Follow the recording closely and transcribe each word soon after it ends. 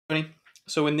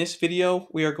So in this video,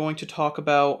 we are going to talk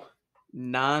about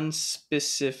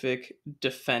non-specific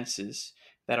defenses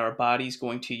that our body is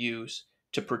going to use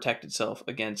to protect itself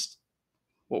against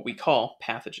what we call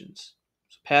pathogens.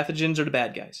 So pathogens are the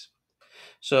bad guys.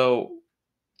 So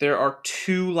there are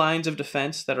two lines of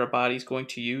defense that our body is going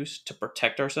to use to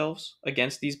protect ourselves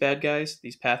against these bad guys,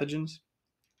 these pathogens.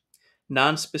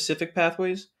 Non-specific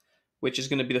pathways, which is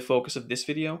going to be the focus of this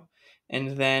video,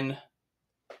 and then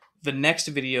the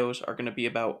next videos are going to be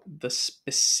about the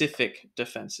specific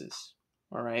defenses.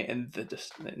 All right. And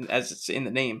as it's in the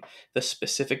name, the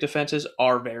specific defenses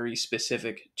are very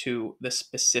specific to the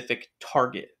specific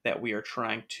target that we are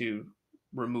trying to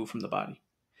remove from the body.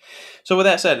 So, with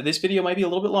that said, this video might be a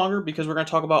little bit longer because we're going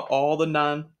to talk about all the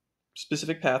non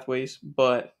specific pathways.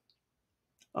 But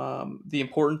the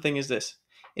important thing is this: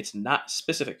 it's not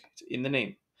specific, it's in the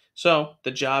name. So, the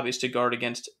job is to guard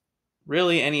against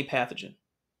really any pathogen.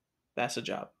 That's the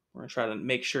job. We're going to try to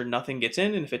make sure nothing gets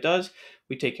in, and if it does,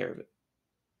 we take care of it.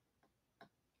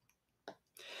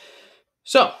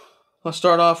 So, let's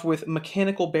start off with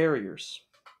mechanical barriers.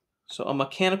 So, a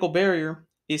mechanical barrier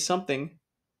is something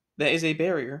that is a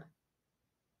barrier,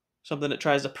 something that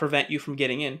tries to prevent you from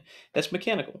getting in. That's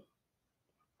mechanical.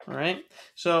 All right?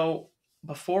 So,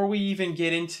 before we even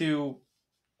get into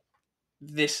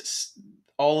this,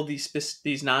 all of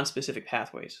these non-specific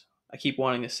pathways, I keep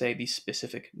wanting to say these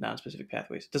specific non-specific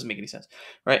pathways. It doesn't make any sense,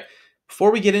 right?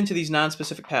 Before we get into these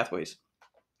non-specific pathways,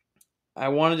 I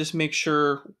want to just make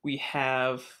sure we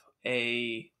have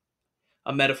a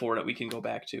metaphor that we can go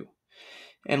back to.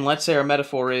 And let's say our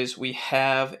metaphor is we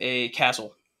have a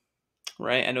castle,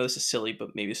 right? I know this is silly,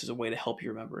 but maybe this is a way to help you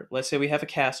remember it. Let's say we have a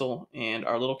castle, and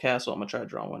our little castle, I'm going to try to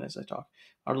draw one as I talk.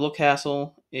 Our little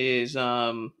castle is,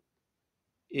 we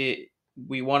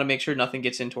want to make sure nothing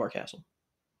gets into our castle,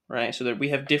 right? So that we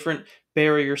have different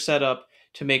barriers set up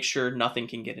to make sure nothing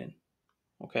can get in.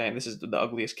 Okay, this is the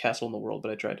ugliest castle in the world,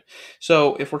 but I tried.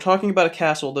 So if we're talking about a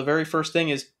castle, the very first thing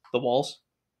is the walls,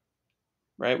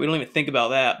 right? We don't even think about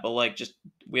that, but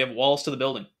we have walls to the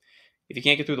building. If you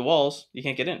can't get through the walls, you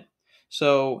can't get in.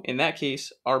 So in that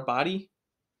case, our body,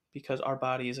 because our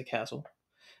body is a castle,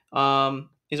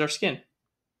 is our skin,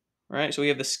 right? So we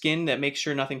have the skin that makes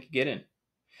sure nothing can get in.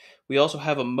 We also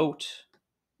have a moat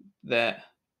that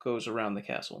goes around the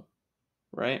castle,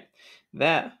 right?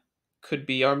 That could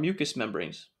be our mucous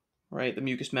membranes, right? The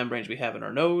mucous membranes we have in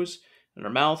our nose, in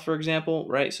our mouth, for example,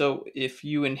 right? So if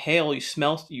you inhale, you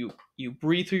smell, you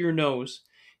breathe through your nose,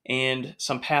 and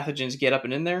some pathogens get up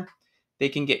and in there, they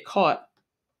can get caught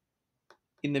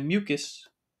in the mucus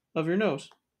of your nose,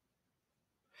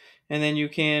 and then you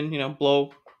can,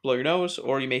 blow your nose,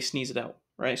 or you may sneeze it out,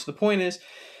 right? So the point is,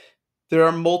 there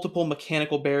are multiple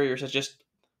mechanical barriers that just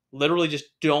literally just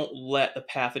don't let the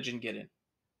pathogen get in.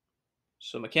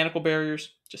 So mechanical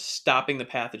barriers, just stopping the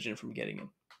pathogen from getting in.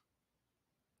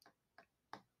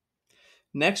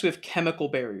 Next, we have chemical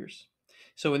barriers.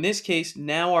 So in this case,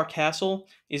 now our castle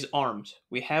is armed.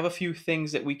 We have a few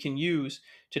things that we can use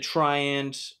to try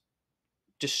and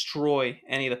destroy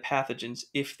any of the pathogens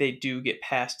if they do get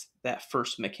past that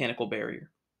first mechanical barrier.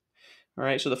 All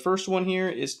right, so the first one here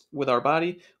is with our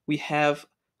body. We have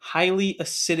highly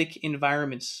acidic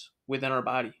environments within our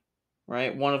body,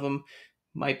 right? One of them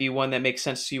might be one that makes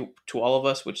sense to all of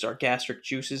us, which is our gastric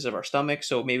juices of our stomach.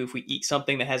 So maybe if we eat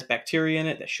something that has bacteria in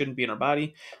it that shouldn't be in our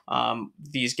body,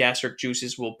 these gastric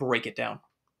juices will break it down,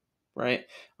 right?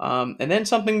 And then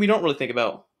something we don't really think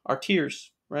about, our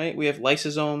tears, right? We have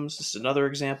lysosomes. This is another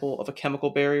example of a chemical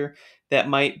barrier that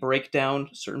might break down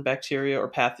certain bacteria or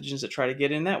pathogens that try to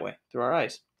get in that way through our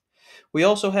eyes. We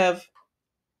also have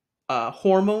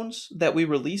hormones that we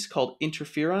release called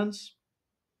interferons.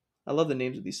 I love the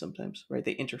names of these sometimes, right?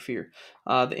 They interfere.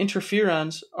 The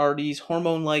interferons are these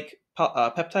hormone-like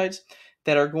peptides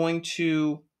that are going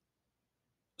to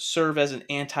serve as an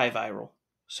antiviral.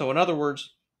 So in other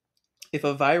words, if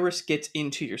a virus gets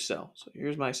into your cell, so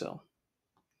here's my cell.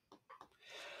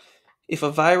 If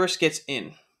a virus gets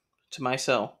in to my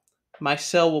cell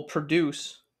will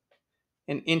produce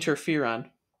an interferon,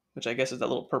 which I guess is that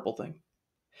little purple thing.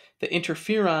 The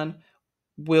interferon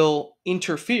will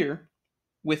interfere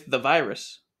with the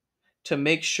virus to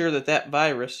make sure that that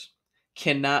virus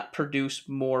cannot produce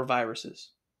more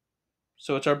viruses.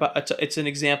 So it's an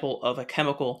example of a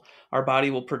chemical our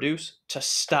body will produce to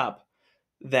stop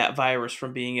that virus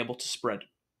from being able to spread.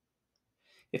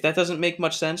 If that doesn't make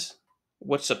much sense,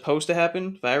 what's supposed to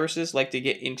happen, viruses like to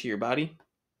get into your body.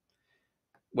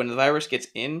 When the virus gets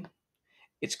in,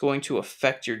 it's going to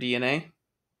affect your DNA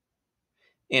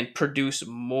and produce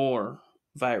more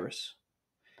virus.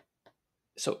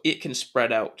 So it can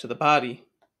spread out to the body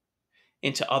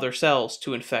into other cells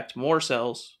to infect more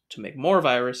cells, to make more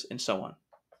virus, and so on.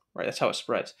 Right? That's how it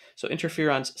spreads. So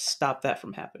interferons stop that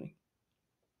from happening.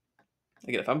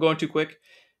 Again, if I'm going too quick,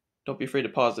 don't be afraid to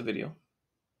pause the video.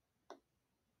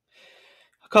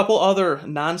 A couple other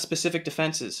non-specific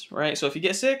defenses, right? So if you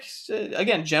get sick,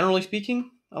 again, generally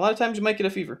speaking, a lot of times you might get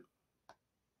a fever,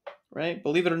 right?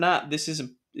 Believe it or not, this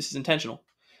is intentional.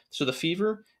 So the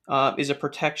fever is a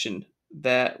protection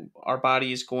that our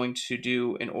body is going to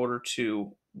do in order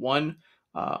to, one,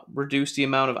 reduce the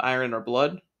amount of iron in our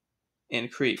blood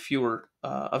and create fewer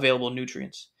available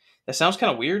nutrients. That sounds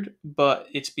kind of weird, but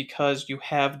it's because you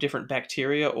have different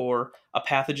bacteria or a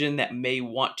pathogen that may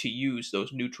want to use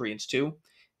those nutrients too,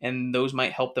 and those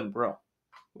might help them grow,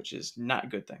 which is not a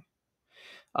good thing.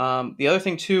 The other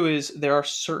thing too is there are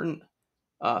certain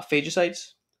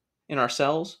phagocytes in our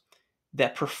cells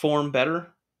that perform better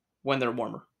when they're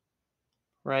warmer,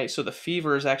 right? So the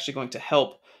fever is actually going to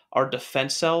help our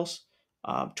defense cells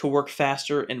to work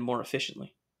faster and more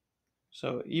efficiently.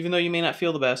 So even though you may not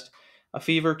feel the best, a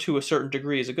fever to a certain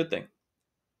degree is a good thing.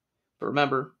 But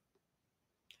remember,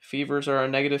 fevers are a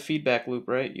negative feedback loop,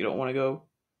 right? You don't want to go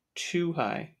too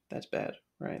high. That's bad,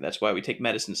 right? That's why we take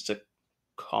medicines to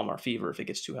calm our fever if it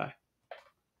gets too high.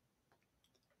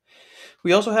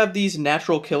 We also have these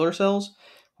natural killer cells,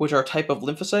 which are a type of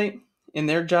lymphocyte, and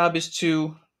their job is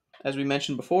to, as we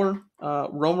mentioned before,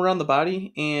 roam around the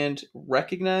body and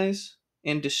recognize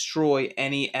and destroy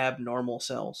any abnormal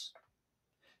cells.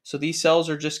 So these cells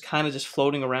are just kind of just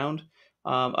floating around.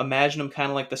 Imagine them kind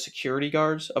of like the security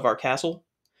guards of our castle,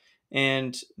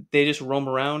 and they just roam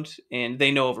around and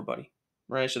they know everybody,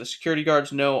 right? So the security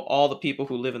guards know all the people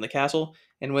who live in the castle,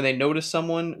 and when they notice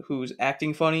someone who's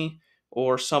acting funny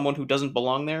or someone who doesn't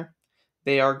belong there,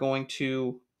 they are going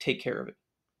to take care of it.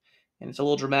 And it's a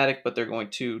little dramatic, but they're going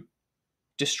to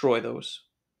destroy those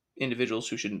individuals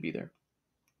who shouldn't be there.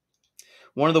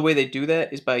 One of the way they do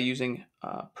that is by using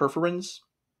perforins,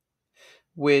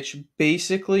 which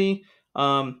basically,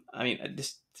 the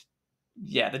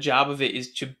job of it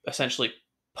is to essentially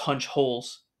punch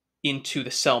holes into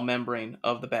the cell membrane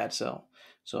of the bad cell.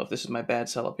 So if this is my bad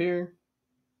cell up here,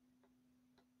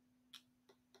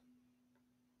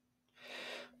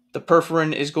 the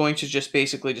perforin is going to just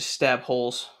basically just stab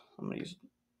holes. I'm going to use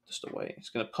just a way. It's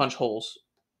going to punch holes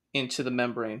into the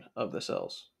membrane of the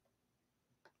cells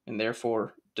and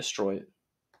therefore destroy it.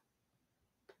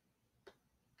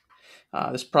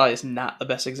 This probably is not the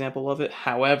best example of it.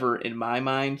 However, in my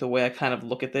mind, the way I kind of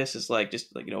look at this is like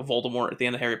just like, Voldemort at the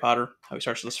end of Harry Potter, how he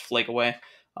starts to just flake away.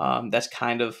 That's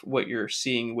kind of what you're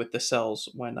seeing with the cells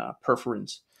when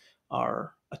perforins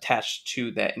are attached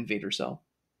to that invader cell.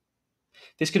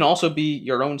 This can also be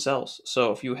your own cells.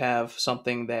 So if you have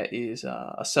something that is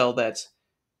a cell that's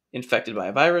infected by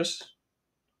a virus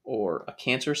or a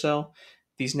cancer cell,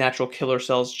 these natural killer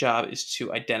cells' job is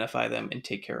to identify them and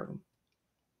take care of them.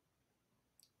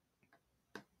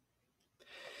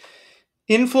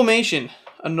 Inflammation,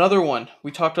 another one.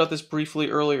 We talked about this briefly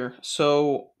earlier.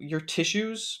 So your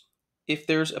tissues, if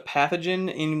there's a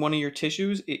pathogen in one of your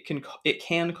tissues, it can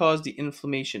cause the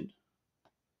inflammation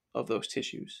of those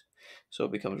tissues. So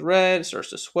it becomes red, it starts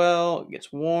to swell, it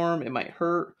gets warm, it might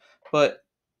hurt. But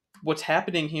what's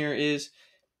happening here is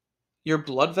your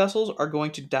blood vessels are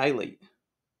going to dilate.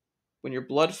 When your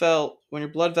blood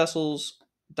vessels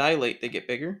dilate, they get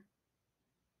bigger,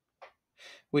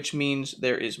 which means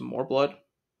there is more blood.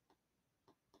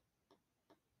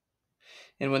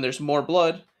 And when there's more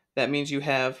blood, that means you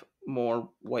have more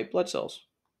white blood cells.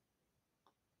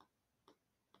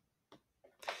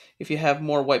 If you have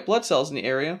more white blood cells in the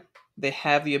area, they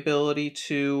have the ability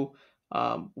to,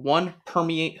 one,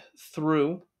 permeate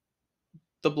through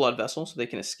the blood vessel, so they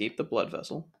can escape the blood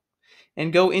vessel,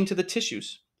 and go into the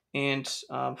tissues and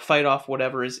fight off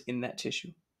whatever is in that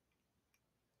tissue.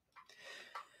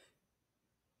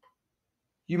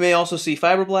 You may also see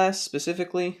fibroblasts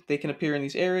specifically. They can appear in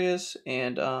these areas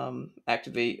and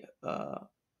activate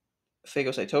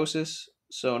phagocytosis.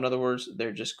 So in other words,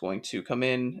 they're just going to come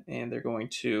in and they're going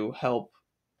to help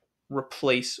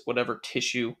replace whatever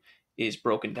tissue is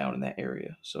broken down in that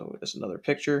area. So that's another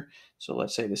picture. So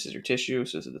let's say this is your tissue.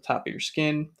 So this is the top of your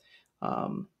skin.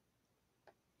 You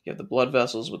have the blood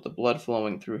vessels with the blood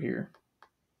flowing through here.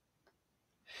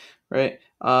 Right?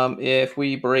 If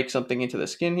we break something into the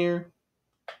skin here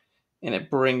and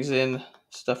it brings in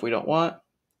stuff we don't want,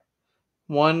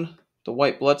 one, the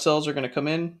white blood cells are going to come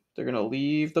in. They're going to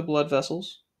leave the blood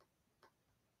vessels.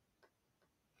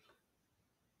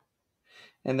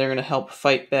 And they're going to help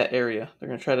fight that area. They're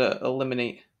going to try to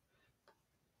eliminate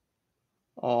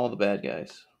all the bad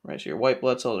guys. Right? So your white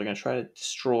blood cells are going to try to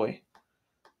destroy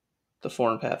the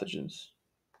foreign pathogens.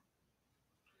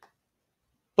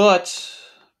 But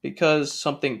because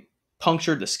something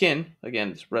punctured the skin, again,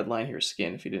 this red line here is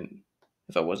skin,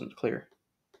 if I wasn't clear.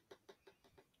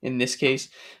 In this case,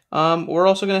 we're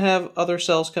also going to have other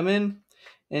cells come in,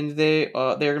 and they're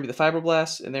going to be the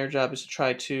fibroblasts, and their job is to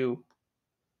try to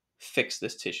fix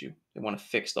this tissue. They want to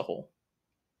fix the hole,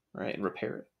 right, and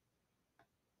repair it.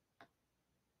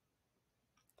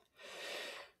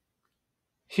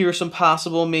 Here are some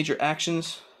possible major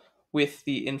actions with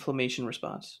the inflammation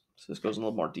response. So this goes in a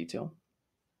little more detail.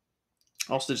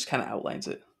 Also, just kind of outlines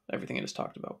it, everything I just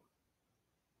talked about.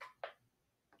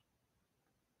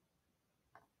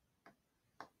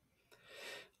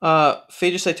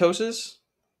 Phagocytosis,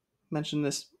 mentioned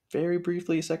this very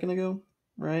briefly a second ago,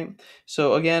 right?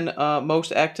 So again,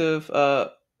 most active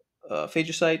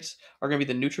phagocytes are going to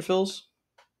be the neutrophils.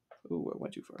 Ooh, I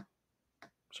went too far.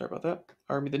 Sorry about that.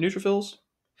 Are going to be the neutrophils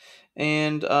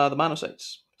and the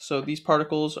monocytes. So these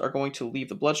particles are going to leave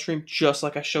the bloodstream, just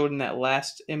like I showed in that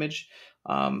last image,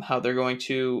 how they're going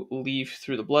to leave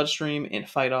through the bloodstream and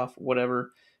fight off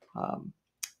whatever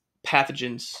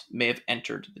pathogens may have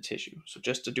entered the tissue. So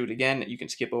just to do it again, you can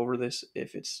skip over this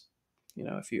if it's,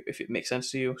 if it makes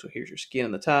sense to you. So here's your skin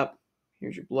on the top.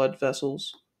 Here's your blood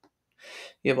vessels.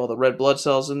 You have all the red blood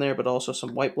cells in there, but also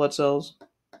some white blood cells.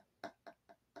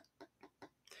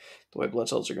 The white blood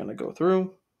cells are going to go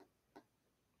through.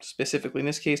 Specifically in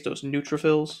this case, those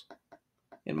neutrophils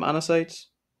and monocytes.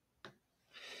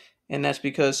 And that's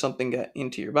because something got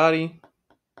into your body,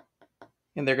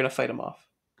 and they're going to fight them off.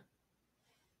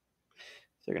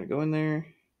 They're going to go in there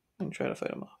and try to fight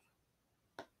them off.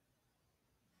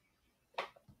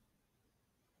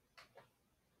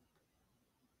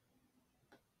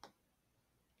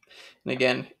 And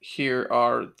again, here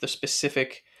are the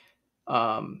specific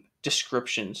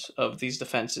descriptions of these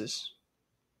defenses.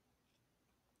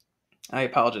 I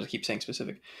apologize, I keep saying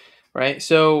specific, right?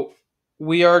 So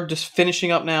we are just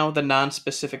finishing up now the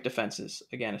non-specific defenses.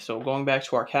 Again, so going back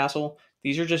to our castle,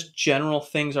 these are just general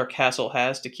things our castle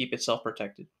has to keep itself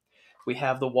protected. We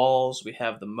have the walls, we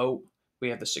have the moat, we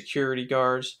have the security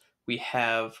guards, we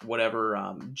have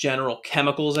whatever general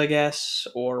chemicals, I guess,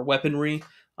 or weaponry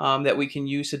that we can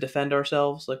use to defend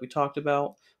ourselves, like we talked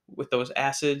about with those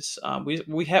acids.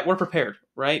 We're prepared,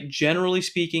 right? Generally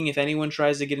speaking, if anyone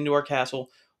tries to get into our castle,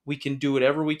 we can do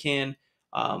whatever we can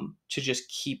to just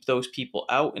keep those people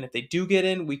out. And if they do get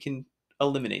in, we can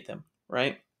eliminate them,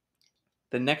 right?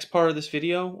 The next part of this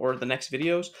video, or the next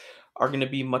videos, are going to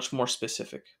be much more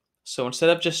specific. So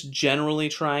instead of just generally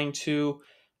trying to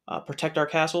protect our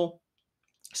castle,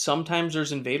 sometimes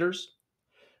there's invaders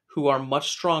who are much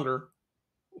stronger,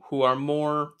 who are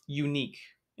more unique,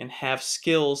 and have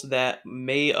skills that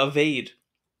may evade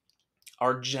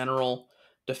our general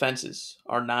defenses,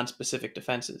 our non-specific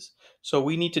defenses. So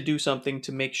we need to do something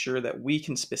to make sure that we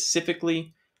can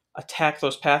specifically attack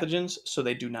those pathogens so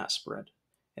they do not spread.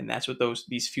 And that's what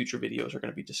these future videos are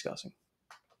going to be discussing.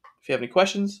 If you have any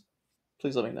questions,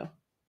 please let me know.